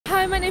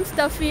Hi, my name's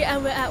Duffy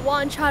and we're at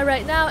Wan Chai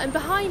right now, and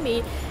behind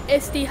me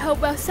is the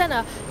Hopewell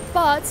Center,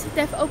 but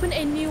they've opened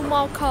a new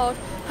mall called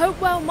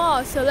Hopewell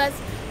Mall, so let's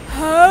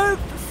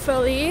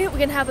hopefully we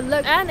can have a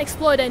look and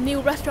explore their new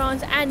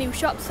restaurants and new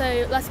shops,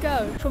 so let's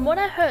go. From what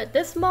I heard,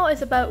 this mall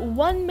is about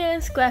 1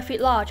 million square feet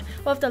large,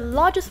 one of the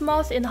largest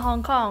malls in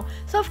Hong Kong,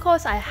 so of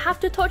course I have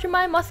to torture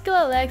my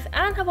muscular legs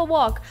and have a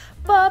walk.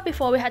 But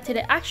before we head to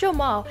the actual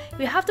mall,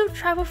 we have to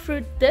travel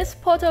through this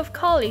portal of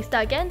colleagues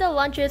that are getting their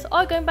lunches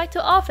or going back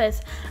to office,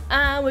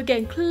 and we're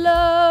getting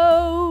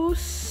close.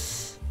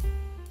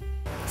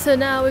 So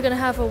now we're gonna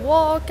have a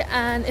walk,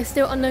 and it's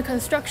still under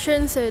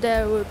construction, so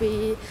there will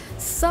be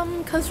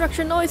some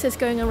construction noises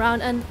going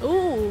around. And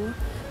ooh,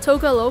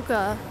 Toga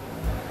Loca.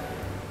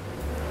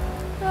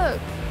 Look,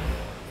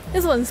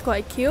 this one's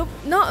quite cute.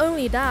 Not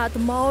only that, the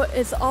mall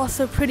is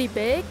also pretty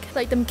big,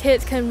 like them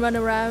kids can run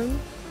around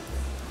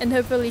and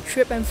hopefully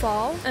trip and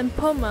fall. And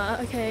Puma,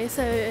 okay,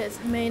 so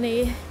it's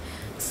mainly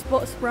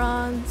sports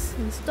brands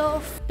and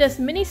stuff. There's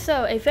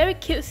Miniso, a very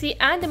cutesy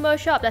and emo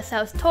shop that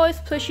sells toys,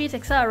 plushies,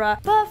 etc.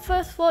 But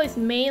first floor is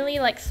mainly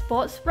like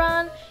sports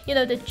brand. You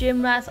know, the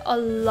gym rats are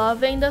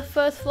loving the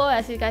first floor.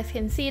 As you guys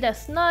can see,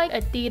 there's Nike,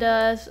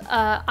 Adidas,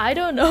 I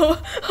don't know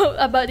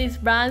about these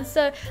brands.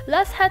 So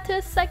let's head to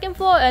the second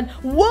floor, and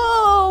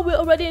whoa, we're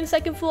already in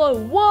second floor.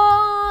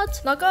 What?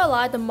 Not gonna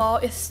lie, the mall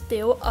is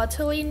still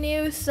utterly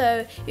new,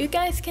 so you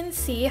guys can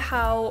see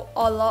how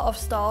a lot of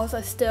stores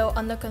are still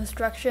under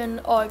construction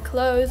or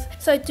closed.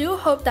 So I do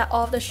hope that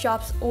all of the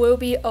shops will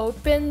be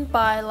open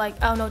by, like,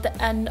 I don't know,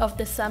 the end of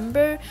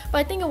December, but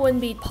I think it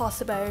wouldn't be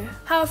possible.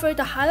 However,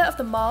 the highlight of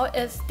the mall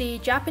is the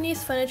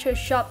Japanese furniture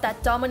shop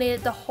that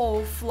dominated the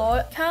whole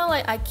floor, kind of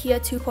like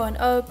Ikea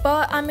 2.0,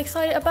 but I'm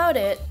excited about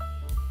it.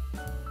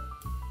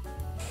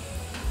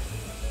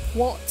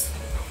 What?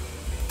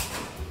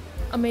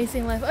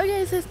 Amazing life.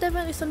 Okay, so it's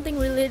definitely something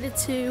related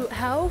to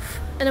health.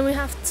 And then we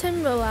have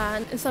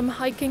Timberland and some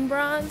hiking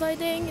brands, I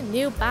think.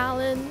 New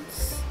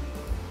Balance.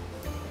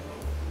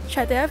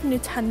 Check, they have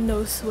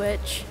Nintendo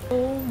Switch.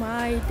 Oh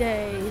my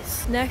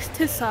days. Next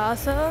to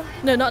Zaza.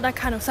 No, not that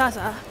kind of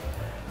Zaza.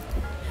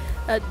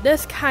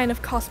 This kind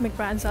of cosmic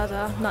brand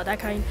Zaza, not that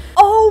kind.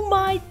 Oh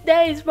my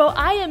days, bro,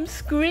 I am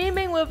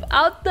screaming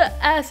without the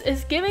S.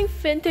 It's giving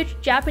vintage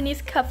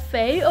Japanese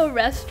cafe or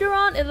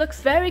restaurant. It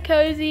looks very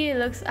cozy, it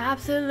looks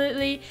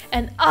absolutely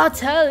and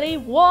utterly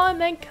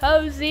warm and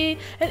cozy,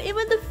 and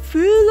even the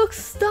food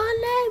looks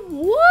stunning.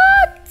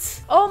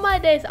 What? Oh my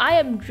days, I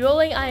am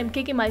drooling, I am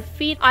kicking my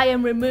feet, I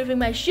am removing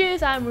my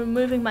shoes, I am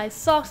removing my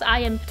socks, I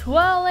am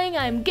twirling,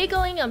 I am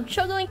giggling, I'm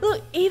chuckling.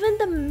 Look, even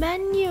the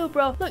menu,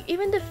 bro. Look,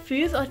 even the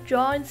foods are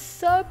drawn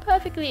so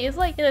perfectly. It's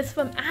like, you know, it's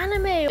from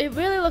anime. It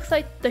really looks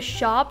like the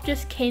shop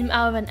just came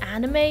out of an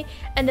anime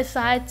and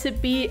decided to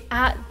be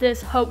at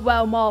this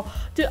Hopewell Mall.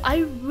 Dude, I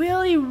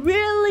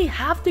really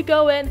have to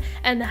go in,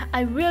 and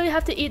I really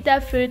have to eat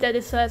that food, that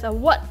desserts, or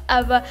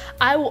whatever.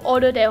 I will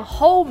order their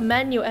whole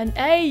menu. And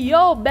hey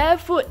yo,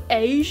 Barefoot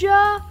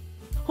Asia?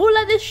 Who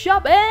let this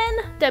shop in?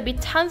 There'll be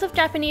tons of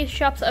Japanese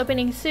shops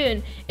opening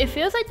soon. It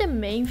feels like the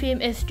main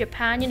theme is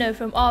Japan, you know,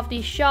 from all of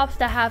these shops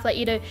that have like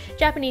either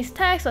Japanese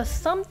text or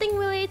something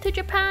related to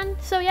Japan.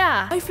 So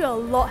yeah, I feel a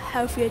lot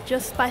healthier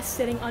just by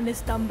sitting on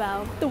this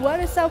dumbbell. The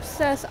word itself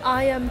says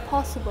I am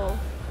possible.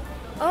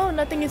 Oh,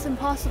 nothing is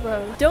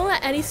impossible. Don't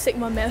let any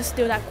Sigma male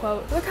steal that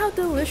quote. Look how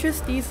delicious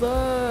these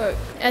look.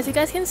 As you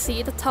guys can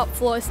see, the top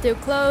floor is still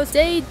closed.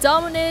 They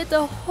dominate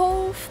the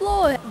whole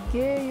floor.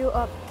 Gear you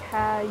up,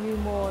 care you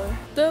more.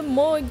 The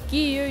more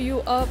gear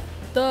you up,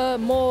 the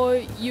more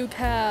you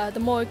care.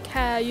 The more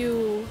care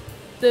you,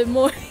 the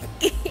more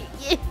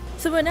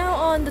So we're now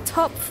on the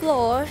top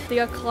floor. They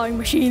got clawing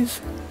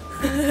machines.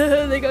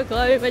 They got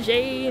clawing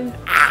machines.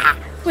 Ah!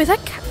 Wait,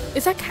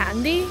 is that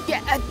candy?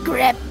 Get a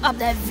grip of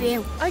the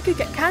view. I could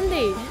get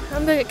candy.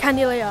 I'm gonna get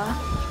candy later.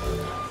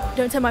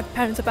 Don't tell my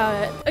parents about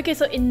it. Okay,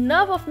 so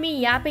enough of me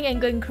yapping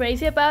and going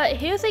crazy about it.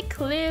 Here's a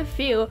clear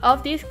view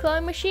of these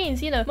clawing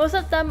machines. You know, most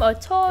of them are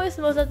toys,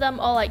 most of them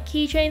are like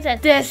keychains,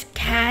 and this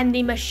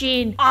candy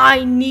machine,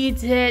 I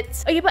need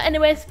it. Okay, but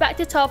anyways, back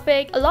to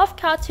topic. A lot of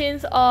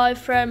cartoons are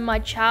from my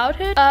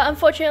childhood.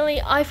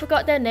 Unfortunately, I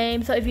forgot their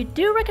names, so if you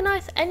do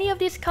recognize any of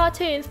these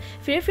cartoons,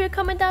 feel free to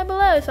comment down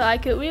below so I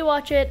could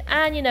rewatch it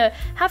and, you know,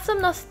 have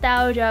some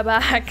nostalgia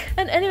back.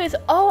 And anyways,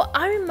 oh,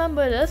 I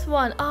remember this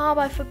one. Oh,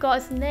 but I forgot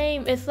its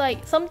name. It's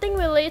like something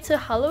related to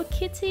Hello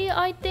Kitty,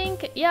 I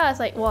think. Yeah, it's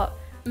like what?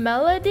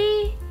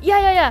 Melody?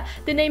 Yeah.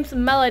 The name's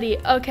Melody.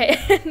 Okay,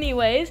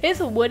 anyways, here's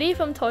Woody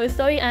from Toy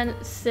Story and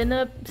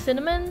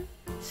Cinnabon.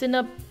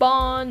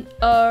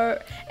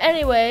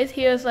 Anyways,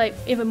 here's like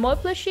even more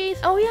plushies.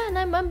 Oh yeah, and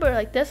I remember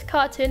like this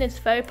cartoon is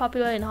very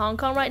popular in Hong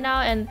Kong right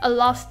now, and a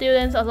lot of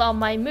students, a lot of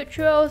my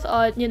mutuals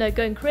are, you know,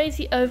 going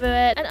crazy over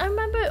it. And I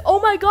remember, oh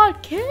my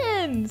god,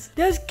 kittens!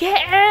 There's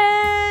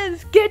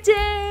kittens!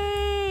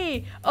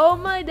 Kitty! Oh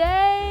my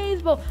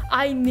days! Well,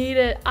 I need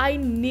it. I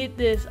need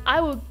this. I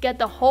will get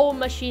the whole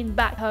machine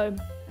back home.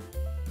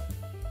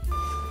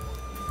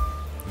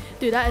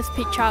 Dude, that is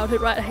peak childhood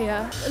right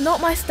here.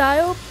 Not my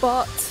style,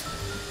 but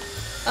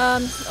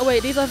oh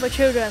wait, these are for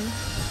children.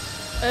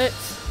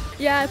 Oops.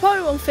 Yeah, it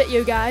probably won't fit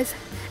you guys.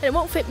 And it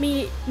won't fit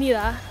me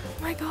neither.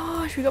 Oh my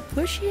gosh, we got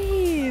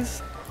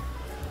plushies.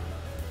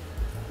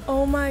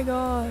 Oh my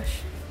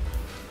gosh.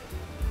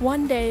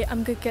 One day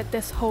I'm gonna get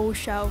this whole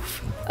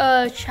shelf.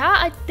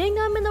 Chat, I think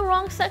I'm in the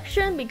wrong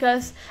section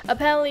because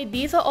apparently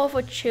these are all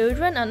for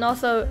children, and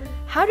also,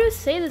 how do you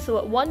say this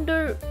word?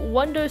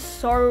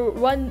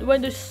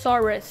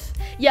 Wondersaurus.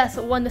 Yes,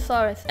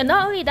 Wondersaurus. And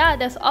not only that,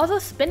 there's also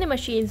spinning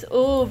machines.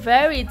 Oh,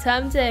 very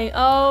tempting.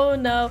 Oh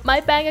no,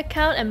 my bank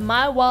account and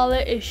my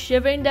wallet is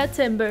shivering their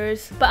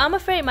timbers. But I'm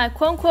afraid my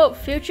quote-unquote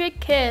future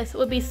kiss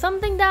would be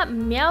something that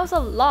meows a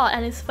lot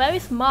and is very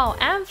small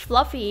and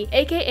fluffy,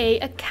 aka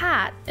a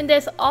cat. And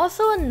there's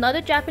also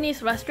another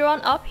Japanese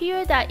restaurant up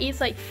here that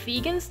eats like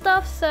vegan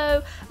stuff,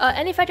 so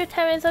any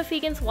vegetarians or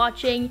vegans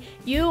watching,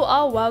 you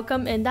are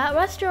welcome in that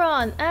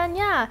restaurant. And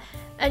yeah,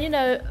 and you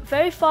know,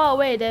 very far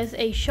away there's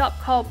a shop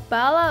called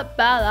Bala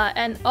Bala,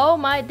 and oh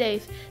my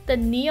days, the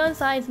neon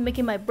signs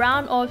making my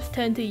brown orbs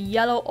turn to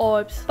yellow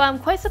orbs. But I'm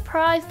quite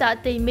surprised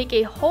that they make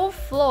a whole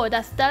floor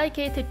that's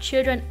dedicated to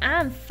children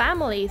and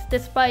families,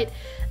 despite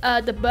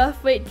the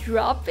birth rate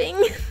dropping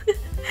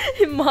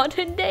in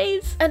modern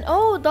days. And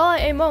oh,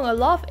 Doraemon, a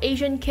lot of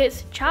Asian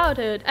kids'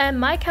 childhood, and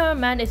my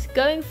cameraman is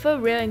going for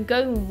real and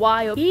going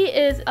wild. He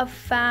is a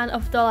fan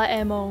of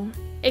Doraemon.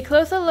 A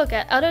closer look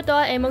at other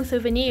Doraemon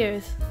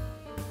souvenirs.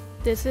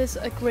 This is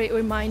a great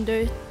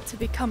reminder to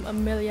become a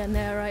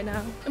millionaire right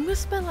now. I'm gonna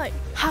spend like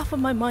half of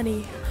my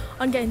money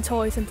on getting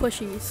toys and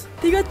plushies.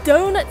 They got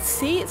donut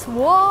seats?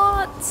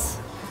 What?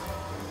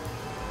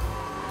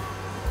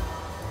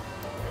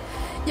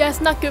 Yeah,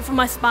 it's not good for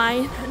my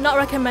spine. Not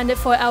recommended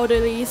for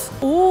elderlies.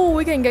 Oh,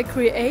 we can get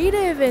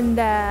creative in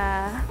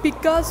there.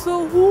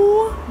 Picasso,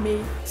 who?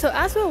 Me. So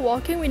as we're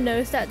walking, we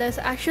noticed that there's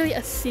actually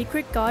a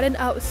secret garden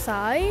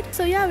outside.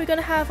 So yeah, we're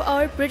gonna have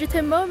our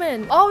Bridgerton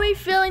moment. Are we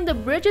feeling the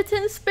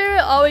Bridgerton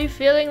spirit? Are we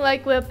feeling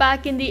like we're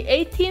back in the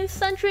 18th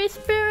century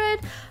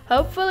spirit?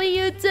 Hopefully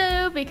you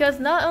do, because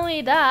not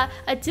only that,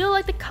 I do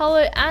like the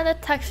color and the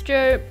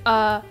texture,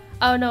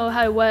 I don't know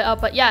how to word it up,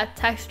 but yeah,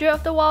 texture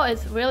of the wall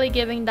is really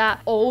giving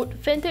that old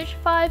vintage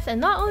vibes. And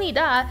not only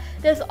that,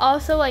 there's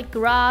also like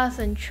grass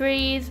and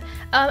trees.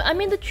 I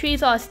mean, the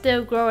trees are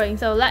still growing,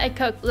 so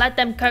let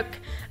them cook.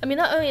 I mean,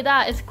 not only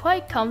that, it's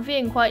quite comfy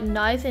and quite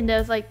nice, and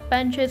there's like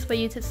benches for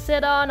you to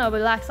sit on or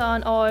relax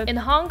on, or in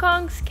Hong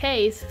Kong's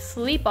case,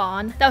 sleep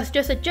on. That was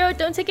just a joke,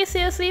 don't take it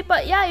seriously,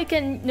 but yeah, you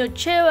can, you know,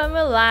 chill and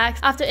relax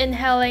after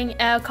inhaling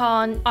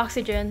aircon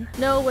oxygen.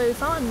 No way, we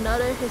found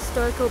another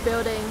historical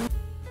building.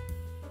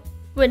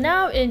 We're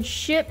now in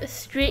Ship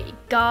Street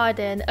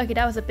Garden. Okay,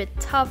 that was a bit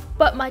tough,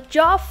 but my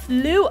jaw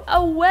flew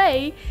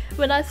away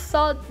when I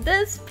saw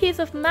this piece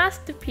of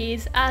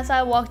masterpiece as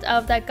I walked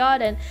out of that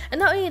garden. And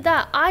not only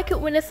that, I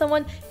could witness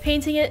someone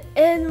painting it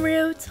in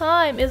real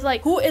time. It's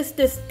like, who is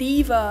this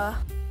diva?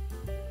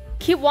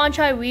 Keep one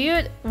try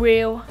weird,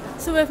 real.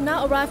 So we've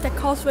now arrived at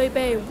Causeway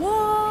Bay.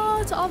 What?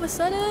 All of a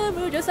sudden,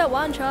 we were just at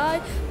one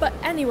try. But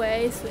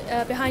anyways,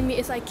 behind me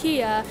is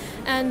Ikea,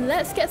 and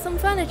let's get some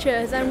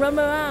furniture and roam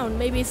around,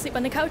 maybe sleep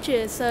on the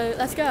couches, so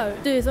let's go.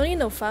 Dude, it's only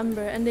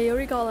November and they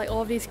already got like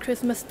all these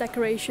Christmas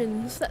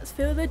decorations. Let's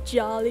feel the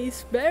jolly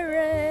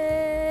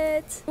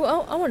spirit.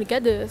 Oh, I want to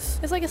get this.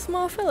 It's like a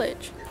small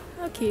village.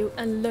 How cute.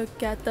 And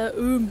look at the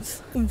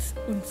ooms.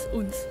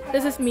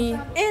 This is me.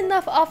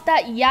 Enough of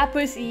that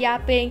yappers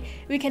yapping.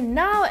 We can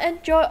now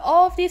enjoy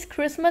all of these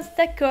Christmas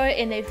decor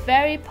in a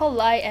very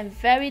polite and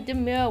very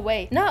demure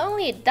way. Not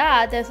only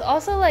that, there's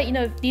also like, you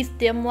know, these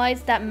dim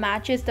lights that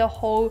matches the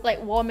whole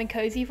like warm and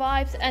cozy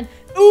vibes. And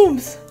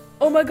ooms!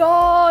 Oh my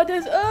god,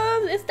 there's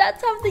ooms! It's that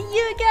time of the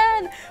year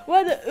again!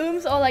 Where the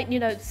ooms are like, you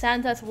know,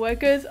 Santa's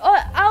workers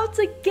are out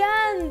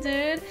again,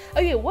 dude!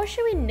 Okay, what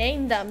should we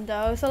name them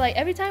though? So like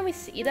every time we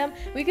see them,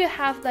 we could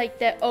have like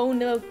their own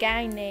little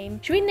gang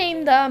name. Should we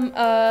name them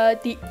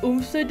the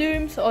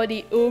Oomsadooms or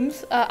the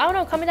Ooms? I don't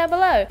know, comment down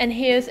below. And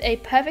here's a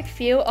perfect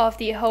view of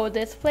the whole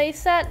display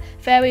set.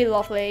 Very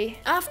lovely.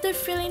 After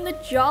feeling the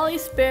jolly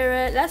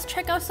spirit, let's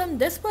check out some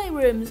display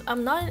rooms.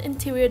 I'm not an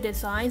interior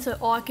design, so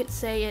all I could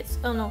say is,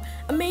 I don't know,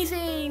 amazing,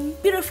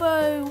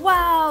 beautiful,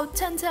 wow,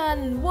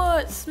 10/10,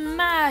 would,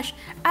 smash,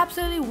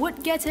 absolutely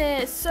would get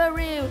it,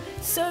 surreal,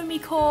 so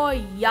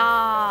mikoi,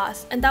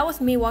 yas. And that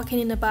was me walking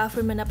in the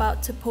bathroom and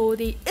about to pull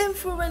the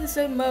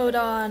influencer mode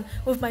on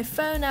with my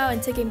phone out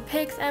and taking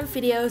pics and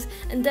videos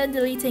and then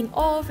deleting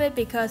all of it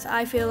because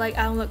I feel like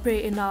I don't look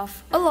pretty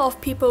enough. A lot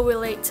of people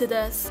relate to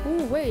this.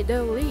 Oh wait, there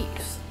are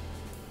leaves.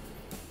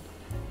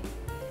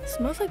 It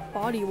smells like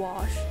body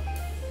wash,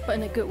 but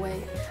in a good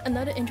way.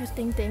 Another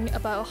interesting thing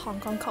about Hong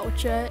Kong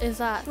culture is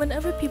that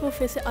whenever people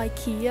visit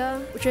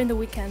Ikea during the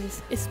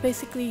weekends, it's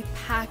basically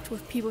packed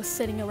with people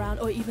sitting around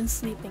or even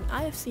sleeping.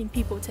 I have seen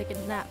people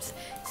taking naps.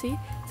 See?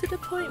 To the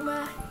point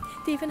where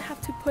they even have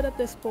to put up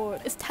this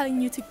board. It's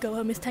telling you to go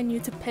home, it's telling you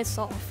to piss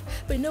off.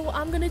 But you know what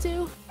I'm gonna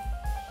do?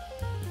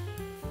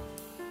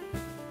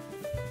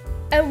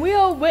 And we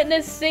are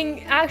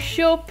witnessing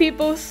actual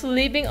people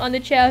sleeping on the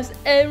chairs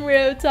in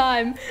real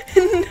time.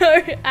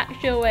 No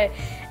actual way.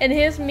 And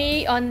here's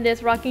me on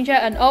this rocking chair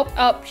and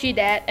oh, she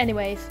dead.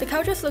 Anyways, the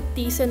couches look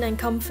decent and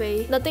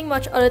comfy. Nothing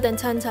much other than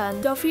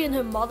 1010. Duffy in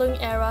her modeling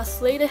era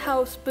slay the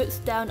house boots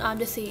down on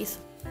the seas.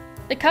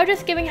 The couch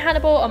is giving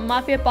Hannibal a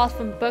mafia boss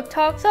from Book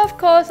Talk, so of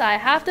course I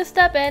have to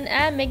step in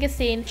and make a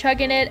scene,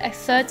 chugging it,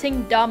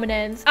 asserting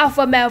dominance.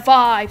 Alpha male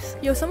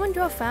vibes! Yo, someone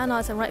draw fan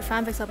arts and write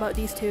fanfics about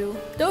these two.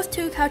 Those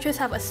two couches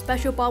have a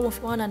special bond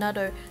with one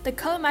another. The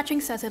color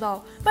matching says it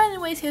all. But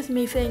anyways, here's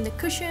me feeling the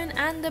cushion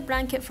and the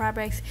blanket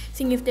fabrics,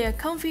 seeing if they are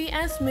comfy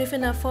and smooth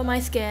enough for my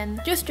skin.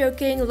 Just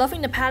joking,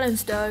 loving the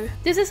patterns though.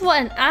 This is what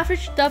an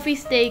average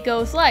Duffy's day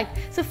goes like.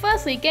 So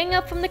firstly, getting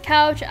up from the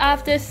couch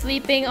after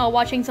sleeping or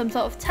watching some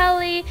sort of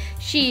telly.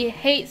 She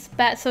hates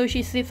bed, so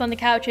she sleeps on the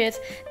couches.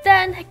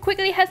 Then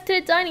quickly heads to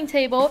the dining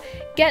table,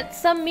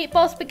 gets some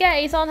meatball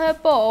spaghettis on her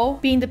bowl,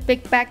 being the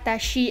big bag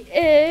that she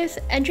is,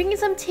 and drinking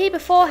some tea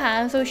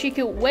beforehand so she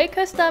could wake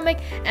her stomach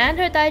and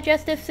her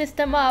digestive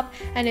system up,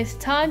 and it's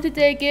time to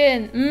dig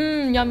in.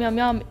 Yum yum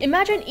yum.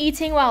 Imagine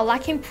eating while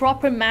lacking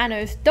proper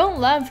manners. Don't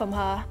learn from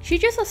her. She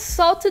just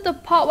assaulted the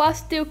pot while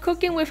still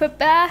cooking with her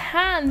bare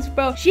hands,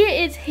 bro. She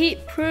is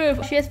heat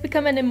proof. She has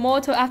become an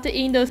immortal after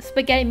eating those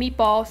spaghetti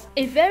meatballs.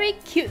 A very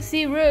cutesy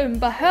room,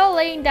 but her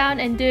laying down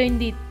and doing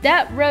the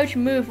dead roach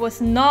move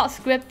was not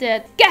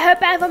scripted. Get her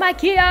banned from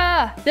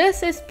Ikea!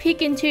 This is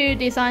peak interior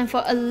design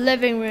for a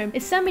living room.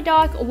 It's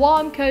semi-dark,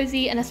 warm,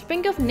 cozy, and a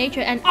sprinkle of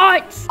nature and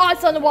arts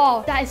on the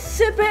wall. That is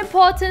super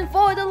important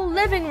for the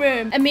living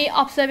room, and me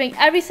observing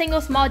every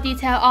single small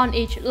detail on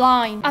each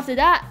line. After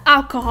that,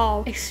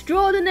 alcohol.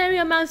 Extraordinary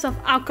amounts of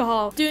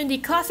alcohol. Doing the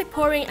classic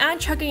pouring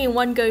and chugging in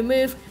one go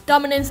move.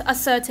 Dominance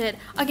asserted.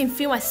 I can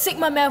feel my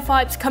Sigma male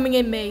vibes coming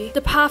in me.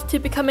 The path to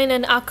becoming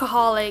an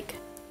alcoholic.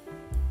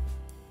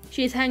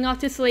 She's hanging off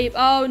to sleep.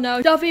 Oh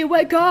no. Duffy,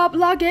 wake up,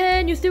 log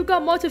in, you still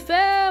got more to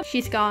film.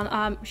 She's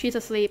gone, she's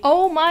asleep.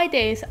 Oh my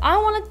days. I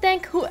want to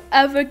thank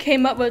whoever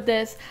came up with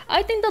this.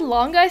 I think the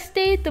longer I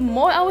stay, the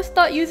more I will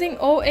start using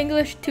Old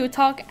English to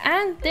talk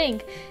and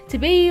think. To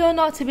be or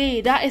not to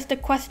be, that is the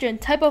question.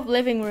 Type of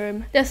living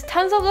room. There's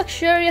tons of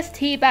luxurious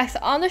tea bags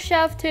on the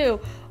shelf too.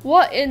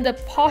 What in the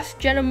posh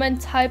gentleman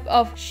type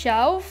of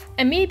shelf?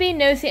 And me being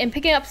nosy and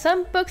picking up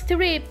some books to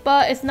read,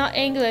 but it's not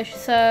English,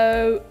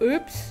 so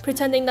oops.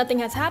 Pretending nothing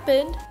has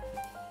happened.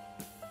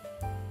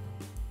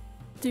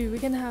 Dude, we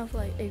can have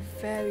like a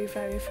very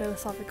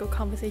philosophical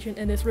conversation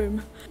in this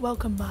room.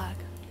 Welcome back.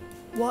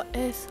 What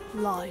is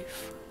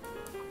life?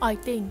 I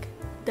think,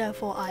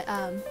 therefore I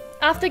am.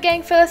 After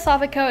getting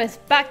philosophical, it's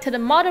back to the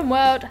modern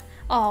world.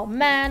 Oh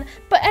man.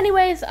 But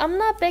anyways, I'm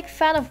not a big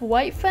fan of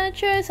white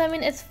furniture. I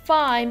mean, it's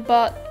fine,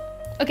 but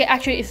okay,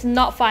 actually it's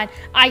not fine.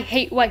 I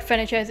hate white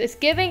furniture. It's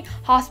giving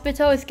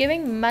hospital, it's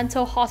giving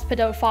mental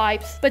hospital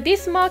vibes. But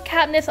these small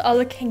cabinets are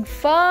looking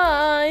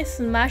fine.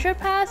 Smash or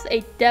pass?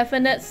 A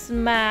definite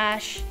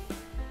smash.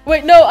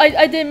 Wait, no,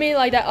 I didn't mean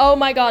like that. Oh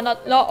my god,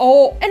 not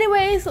oh.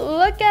 Anyways,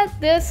 look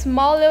at this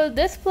small little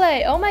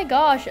display. Oh my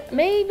gosh,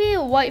 maybe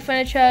white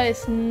furniture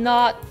is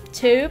not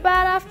too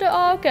bad after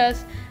all,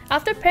 because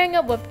after pairing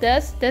up with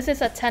this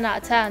is a 10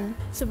 out of 10.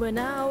 So we're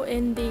now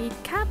in the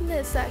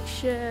cabinet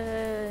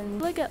section.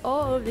 Look at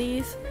all of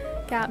these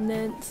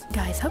cabinets.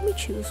 Guys, help me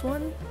choose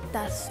one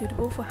that's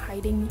suitable for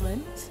hiding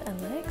limbs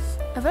and legs.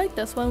 I feel like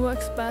this one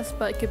works best,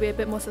 but it could be a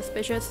bit more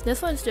suspicious.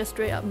 This one's just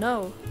straight up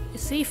no.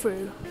 It's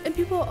see-through. And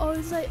people are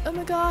always like, oh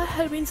my god,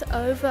 Halloween's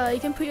over, you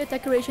can put your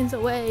decorations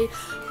away.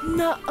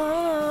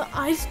 Nuh-uh,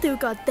 I still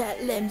got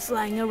dead limbs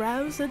lying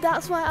around, so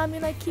that's why I'm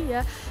in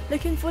Ikea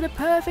looking for the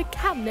perfect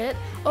cabinet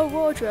or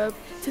wardrobe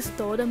to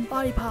store them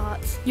body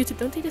parts. YouTube,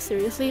 don't take this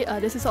seriously,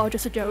 this is all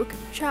just a joke.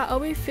 Chat, are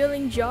we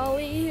feeling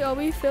jolly? Are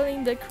we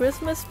feeling the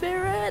Christmas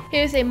spirit?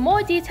 Here's a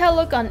more detailed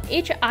look on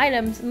each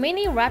items,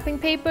 mainly wrapping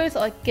papers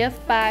or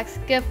gift bags,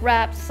 gift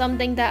wraps,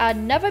 something that I'd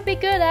never be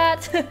good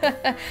at.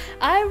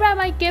 I wrap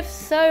my gifts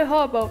so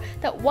horrible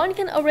that one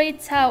can already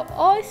tell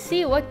or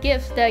see what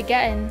gifts they're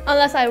getting.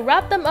 Unless I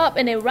wrap them up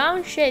in a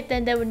round shape,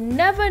 then they would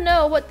never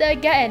know what they're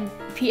getting.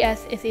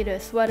 PS, it's either a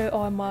sweater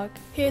or a mug.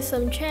 Here's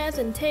some chairs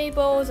and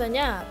tables, and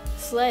yeah,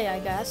 slay I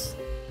guess.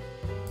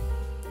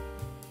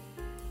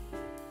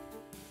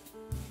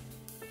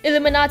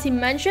 Illuminati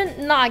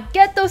mentioned? Nah,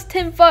 get those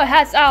tinfoil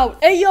hats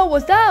out! Hey yo,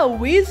 was that a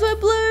Weasley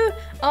blue?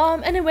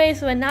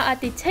 Anyways, we're now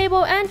at the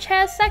table and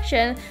chair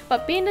section,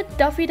 but being the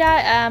Duffy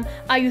that I am,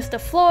 I use the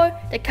floor,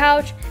 the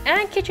couch,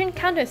 and kitchen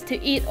counters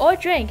to eat or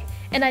drink,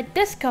 and I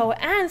disco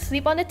and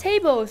sleep on the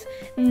tables.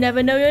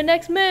 Never know your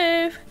next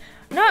move.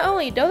 Not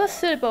only those are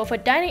suitable for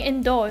dining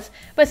indoors,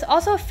 but it's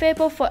also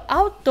favorable for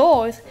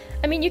outdoors.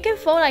 I mean, you can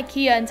phone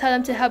Ikea and tell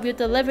them to help you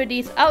deliver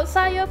these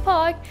outside your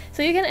park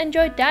so you can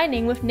enjoy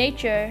dining with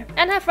nature.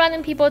 And have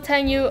random people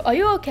telling you, are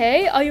you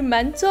okay? Are you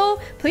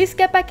mental? Please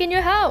get back in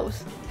your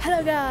house.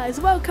 Hello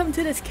guys, welcome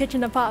to this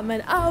kitchen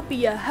apartment. I'll be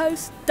your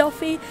host,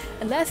 Duffy,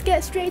 and let's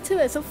get straight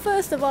to it. So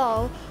first of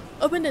all,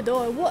 open the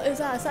door. What is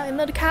that? Is that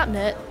another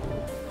cabinet?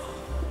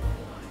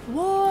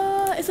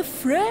 What? It's a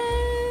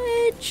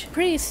fridge!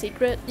 Pretty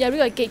secret. Yeah, we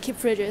got gatekeep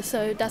fridges,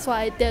 so that's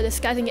why they're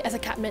disguising it as a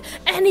cabinet.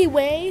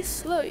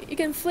 Anyways, look, you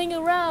can fling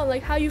around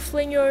like how you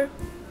fling your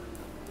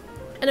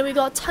And then we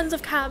got tons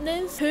of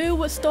cabinets. Who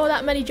would store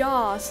that many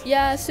jars?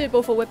 Yeah,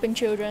 suitable for whipping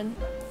children.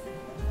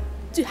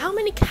 Dude, how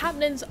many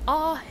cabinets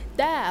are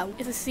there?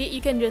 It's a seat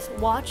you can just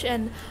watch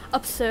and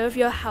observe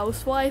your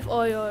housewife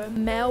or your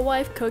male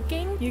wife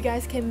cooking. You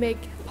guys can make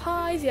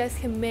pies, you guys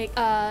can make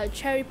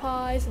cherry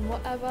pies and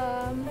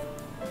whatever.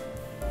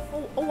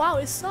 Oh wow,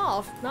 it's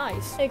soft.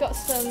 Nice. They got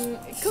some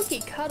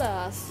cookie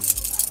cutters.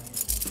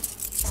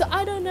 So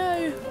I don't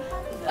know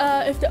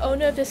if the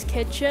owner of this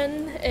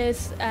kitchen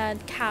is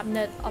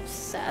cabinet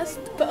obsessed,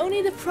 but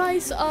only the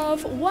price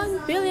of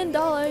 $1 billion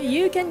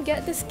you can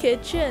get this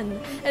kitchen.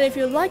 And if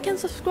you like and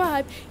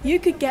subscribe, you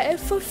could get it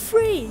for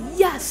free.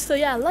 Yes, so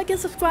yeah, like and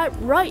subscribe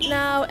right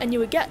now and you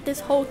will get this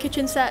whole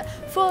kitchen set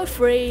for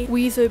free.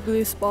 Weezer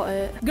Blue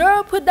spotted.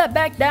 Girl, put that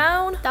back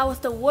down. That was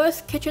the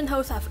worst kitchen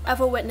host I've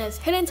ever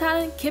witnessed. Hidden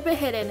talent, keep it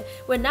hidden.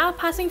 We're now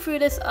passing through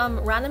this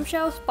random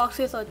shelves,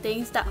 boxes or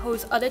things that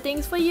host other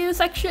things for you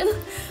section.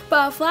 But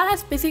our flat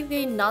has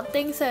basically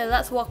nothing, so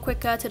let's walk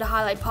quicker to the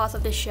highlight parts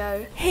of the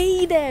show.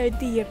 Hey there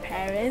dear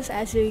parents,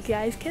 as you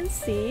guys can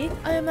see,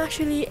 I am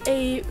actually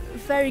a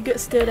very good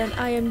student.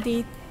 I am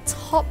the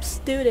top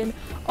student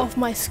of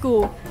my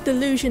school,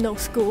 delusional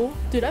school.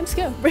 Dude, I'm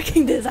scared of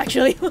breaking this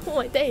actually. Oh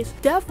my days.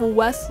 They have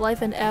West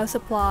Life and Air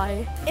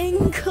Supply,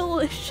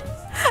 English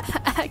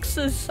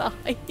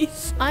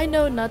exercise. I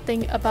know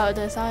nothing about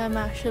this. I am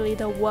actually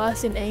the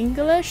worst in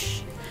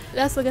English.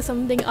 Let's look at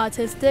something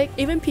artistic.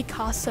 Even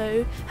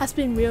Picasso has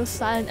been real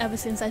silent ever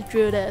since I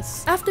drew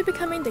this. After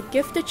becoming the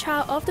gifted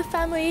child of the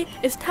family,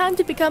 it's time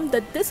to become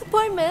the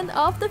disappointment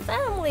of the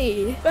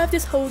family. We have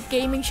this whole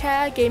gaming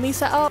chair, gaming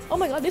setup. Oh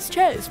my god, this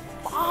chair is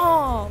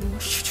bomb!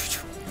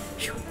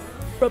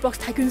 Roblox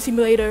Tycoon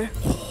Simulator.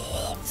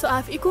 So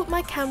I've equipped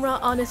my camera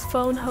on this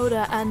phone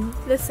holder and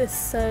this is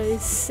so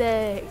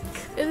sick.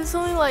 It is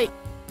only like...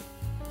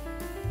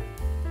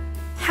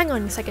 Hang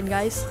on a second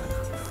guys.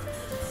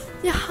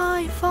 Yeah,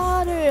 hi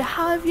father,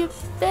 how have you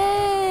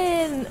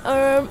been?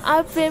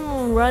 I've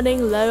been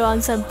running low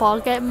on some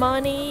pocket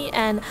money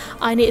and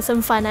I need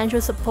some financial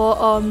support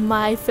on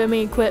my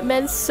filming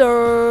equipment, so...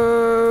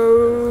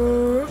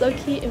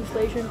 Low-key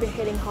inflation been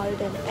hitting harder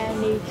than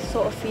any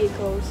sort of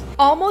vehicles.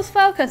 Almost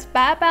fell cause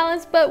bad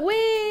balance, but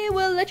we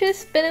were literally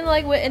spinning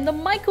like we're in the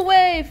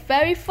microwave.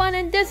 Very fun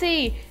and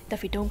dizzy.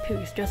 Duffy, don't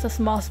puke, it's just a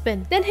small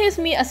spin. Then here's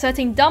me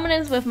asserting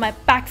dominance with my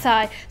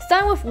backside,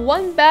 starting with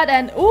one bed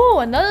and ooh,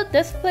 another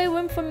display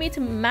room for me to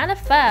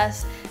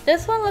manifest.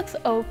 This one looks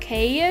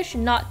okay-ish,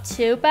 not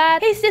too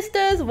bad. Hey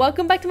sisters,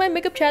 welcome back to my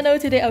makeup channel.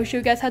 Today I'll show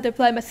you guys how to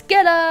apply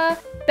mascara.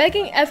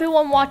 Begging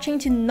everyone watching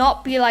to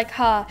not be like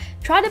her.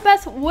 Try the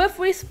best with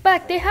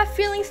respect, they have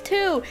feelings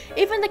too.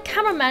 Even the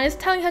cameraman is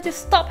telling her to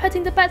stop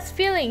hurting the bet's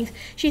feelings.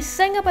 She's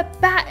setting up a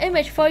bad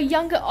image for a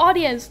younger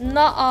audience,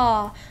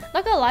 nuh-uh.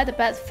 Not gonna lie, the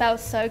bed felt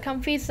so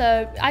comfy,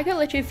 so I could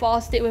literally fall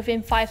asleep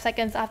within 5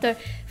 seconds after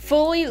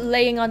fully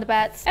laying on the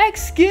bed.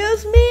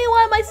 Excuse me,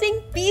 why am I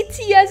seeing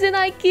BTS in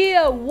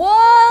Ikea?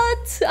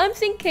 What? I'm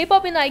seeing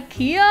K-pop in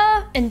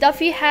Ikea? And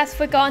Duffy has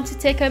forgotten to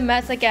take her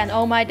meds again,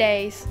 oh my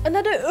days.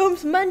 Another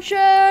ooms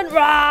mentioned!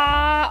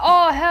 Rah!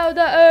 Oh hell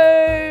the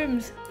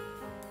ooms!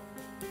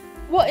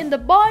 What in the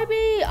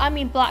Barbie? I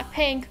mean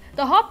Blackpink.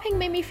 The hot pink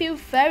made me feel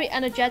very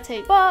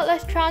energetic. But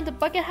let's try on the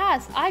bucket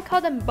hats. I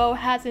call them bow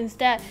hats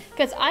instead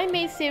because I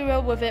made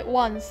cereal with it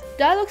once.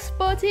 Do I look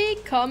sporty?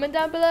 Comment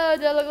down below.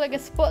 Do I look like a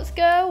sports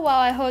girl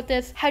while I hold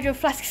this hydro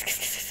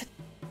flask?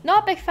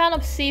 Not a big fan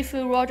of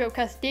seafood wardrobe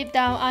because deep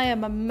down I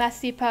am a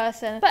messy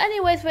person. But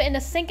anyways, we're in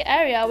the sink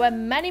area where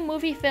many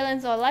movie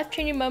villains or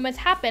life-changing moments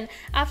happen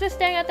after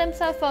staring at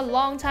themselves for a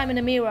long time in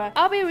the mirror.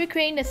 I'll be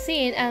recreating the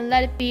scene and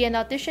let it be an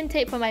audition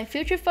tape for my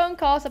future phone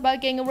calls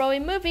about getting a role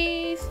in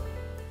movies.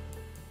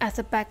 As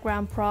a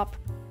background prop.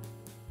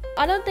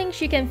 I don't think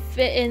she can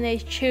fit in a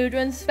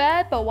children's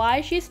bed, but why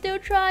is she still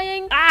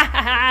trying?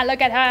 Ah,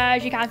 look at her,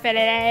 she can't fit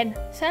it in.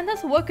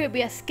 Santa's work would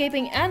be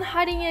escaping and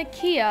hiding in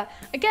Ikea.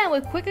 Again, we're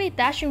quickly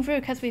dashing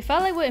through because we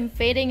felt like we're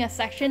invading a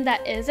section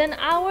that isn't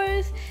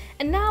ours.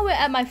 And now we're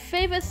at my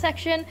favorite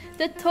section,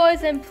 the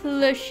toys and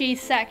plushie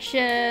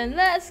section.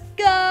 Let's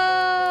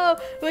go!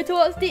 We're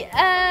towards the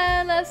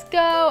end, let's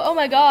go! Oh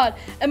my god,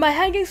 am I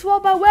hanging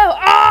swallowed by whale?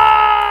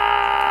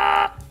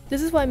 Ah!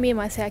 This is why me and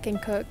my say I can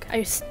cook.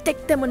 I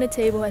stick them on the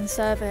table and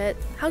serve it.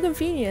 How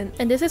convenient.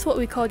 And this is what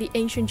we call the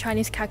ancient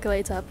Chinese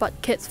calculator, but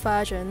kids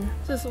version.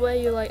 This is where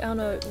you like, I don't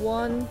know,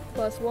 1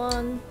 plus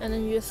 1, and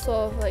then you just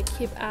sort of like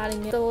keep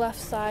adding it. The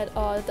left side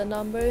are the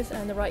numbers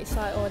and the right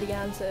side are the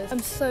answers. I'm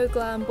so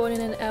glad I'm born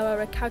in an era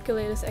where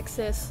calculators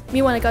exist.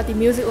 Me when I got the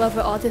music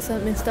lover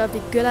autism instead of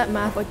the good at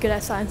math or good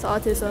at science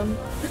autism.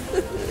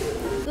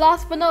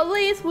 Last but not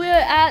least, we're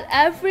at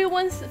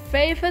everyone's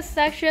favorite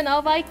section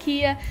of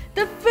Ikea,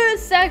 the food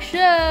section!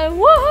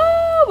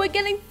 Woohoo! We're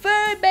getting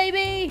food,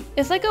 baby!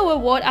 It's like a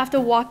reward after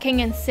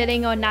walking and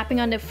sitting or napping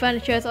on the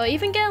furniture or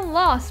even getting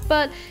lost,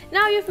 but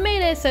now you've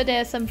made it, so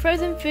there's some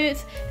frozen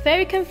foods,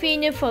 very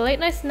convenient for late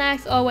night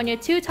snacks or when you're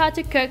too tired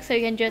to cook, so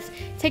you can just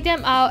take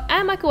them out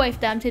and microwave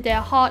them till they're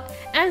hot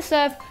and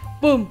serve,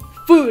 boom,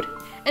 food!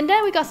 And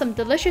then we got some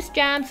delicious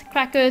jams,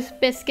 crackers,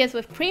 biscuits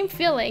with cream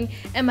filling,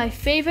 and my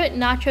favorite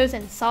nachos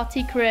and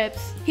salty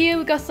crepes. Here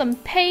we got some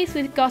paste,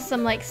 we got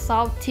some like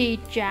salty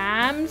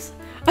jams.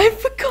 I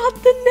forgot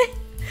the name.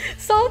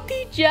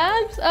 Salty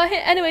jams.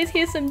 Anyways,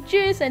 here's some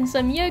juice and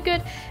some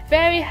yogurt.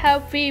 Very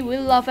healthy. We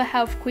love a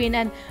health queen.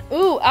 And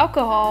ooh,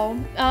 alcohol.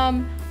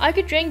 I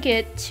could drink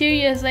it 2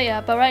 years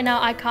later, but right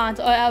now I can't,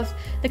 or else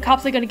the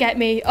cops are gonna get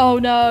me. Oh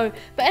no.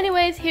 But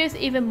anyways, here's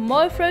even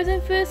more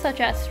frozen foods such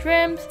as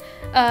shrimps,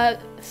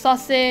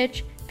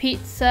 sausage,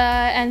 pizza,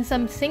 and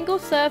some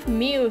single-serve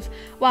meals.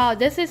 Wow,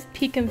 this is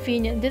peak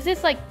convenient. This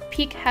is like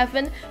peak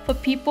heaven for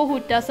people who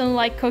doesn't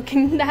like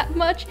cooking that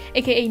much,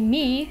 aka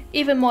me.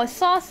 Even more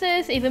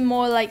sauces, even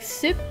more like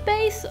soup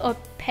base or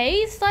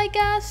paste, I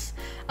guess.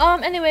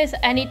 Anyways,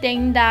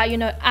 anything that, you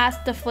know, adds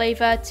the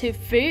flavor to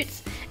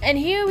foods. And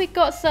here we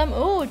got some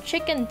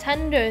chicken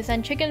tenders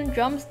and chicken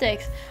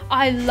drumsticks.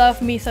 I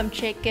love me some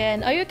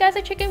chicken. Are you guys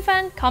a chicken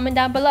fan? Comment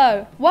down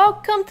below.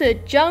 Welcome to the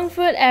junk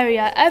food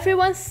area,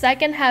 everyone's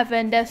second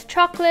heaven. There's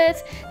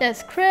chocolates,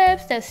 there's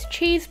crepes, there's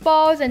cheese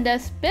balls, and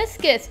there's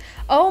biscuits.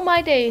 Oh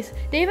my days,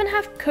 they even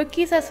have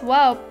cookies as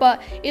well.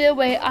 But either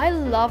way, I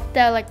love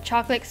their like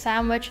chocolate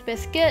sandwich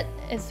biscuit.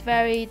 It's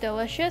very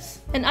delicious.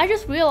 And I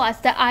just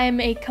realized that I am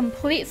a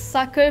complete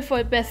sucker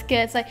for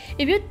biscuits. Like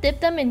if you dip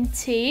them in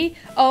tea,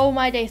 oh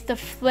my days, the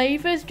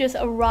flavors just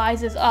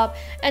rises up.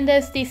 And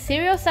there's the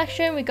cereal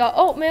section. We got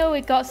oatmeal,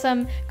 we got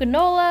some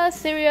granola,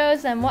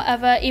 cereals, and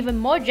whatever, even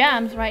more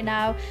jams right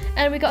now.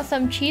 And we got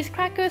some cheese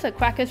crackers or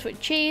crackers with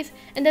cheese.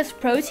 And there's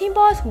protein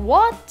bars.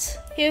 What?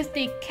 Here's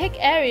the cake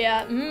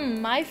area,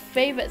 my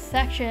favorite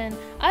section.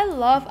 I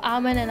love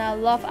almond and I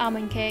love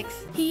almond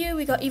cakes. Here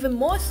we got even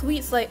more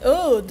sweets like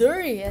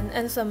durian,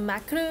 and some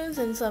macaroons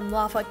and some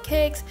lava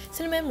cakes,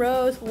 cinnamon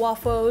rolls,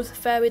 waffles,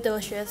 very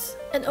delicious.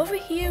 And over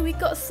here we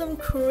got some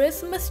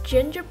Christmas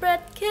gingerbread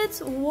kits.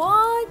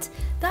 What?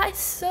 That is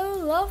so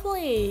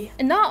lovely.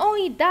 And not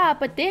only that,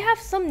 but they have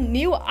some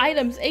new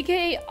items,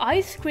 aka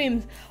ice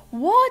creams.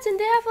 What? And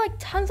they have like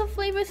tons of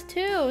flavors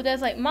too.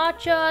 There's like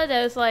matcha,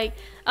 there's like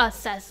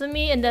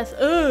sesame, and there's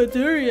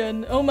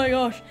durian. Oh my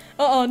gosh.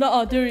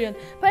 Not durian.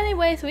 But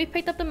anyways, we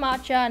picked up the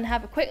matcha and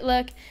have a quick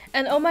look.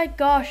 And oh my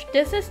gosh,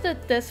 this is the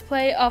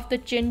display of the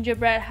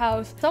gingerbread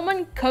house.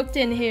 Someone cooked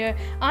in here.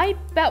 I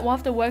bet one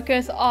of the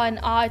workers are an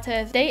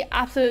artist. They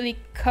absolutely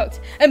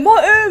cooked. And more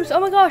herbs. Oh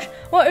my gosh,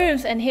 more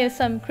herbs. And here's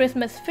some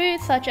Christmas food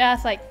such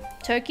as like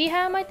turkey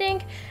ham, I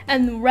think,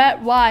 and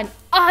red wine.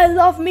 I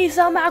love me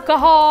some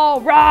alcohol,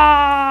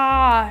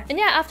 rah! And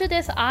yeah, after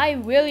this, I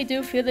really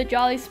do feel the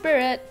jolly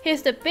spirit.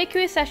 Here's the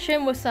bakery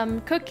section with some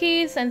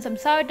cookies and some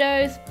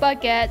sourdoughs,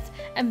 baguettes,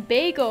 and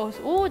bagels.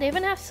 Oh, they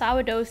even have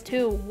sourdoughs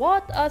too.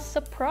 What a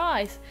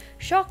surprise.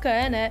 Shocker,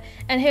 innit?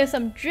 And here's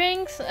some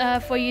drinks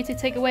for you to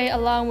take away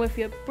along with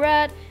your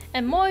bread,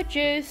 and more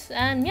juice,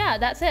 and yeah,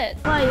 that's it.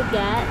 What you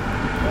get?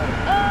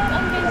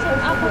 I'm getting some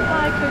apple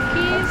pie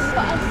cookies,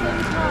 but at the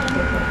same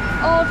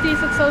time, all of these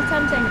look so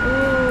tempting.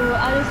 Ooh,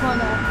 I just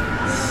wanna.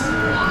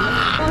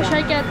 Or should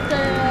I get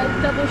the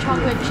double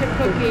chocolate chip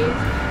cookies?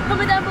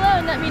 Comment down below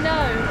and let me know.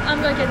 I'm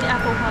gonna get the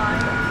apple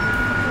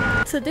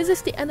pie. So this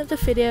is the end of the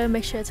video.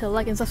 Make sure to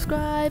like and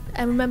subscribe,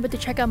 and remember to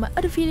check out my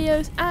other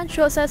videos and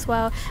shorts as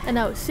well. And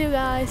I will see you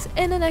guys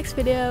in the next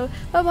video.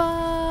 Bye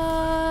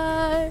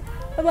bye.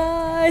 Bye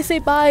bye. Say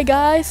bye,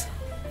 guys.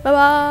 Bye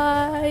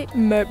bye.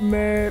 Merp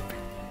merp.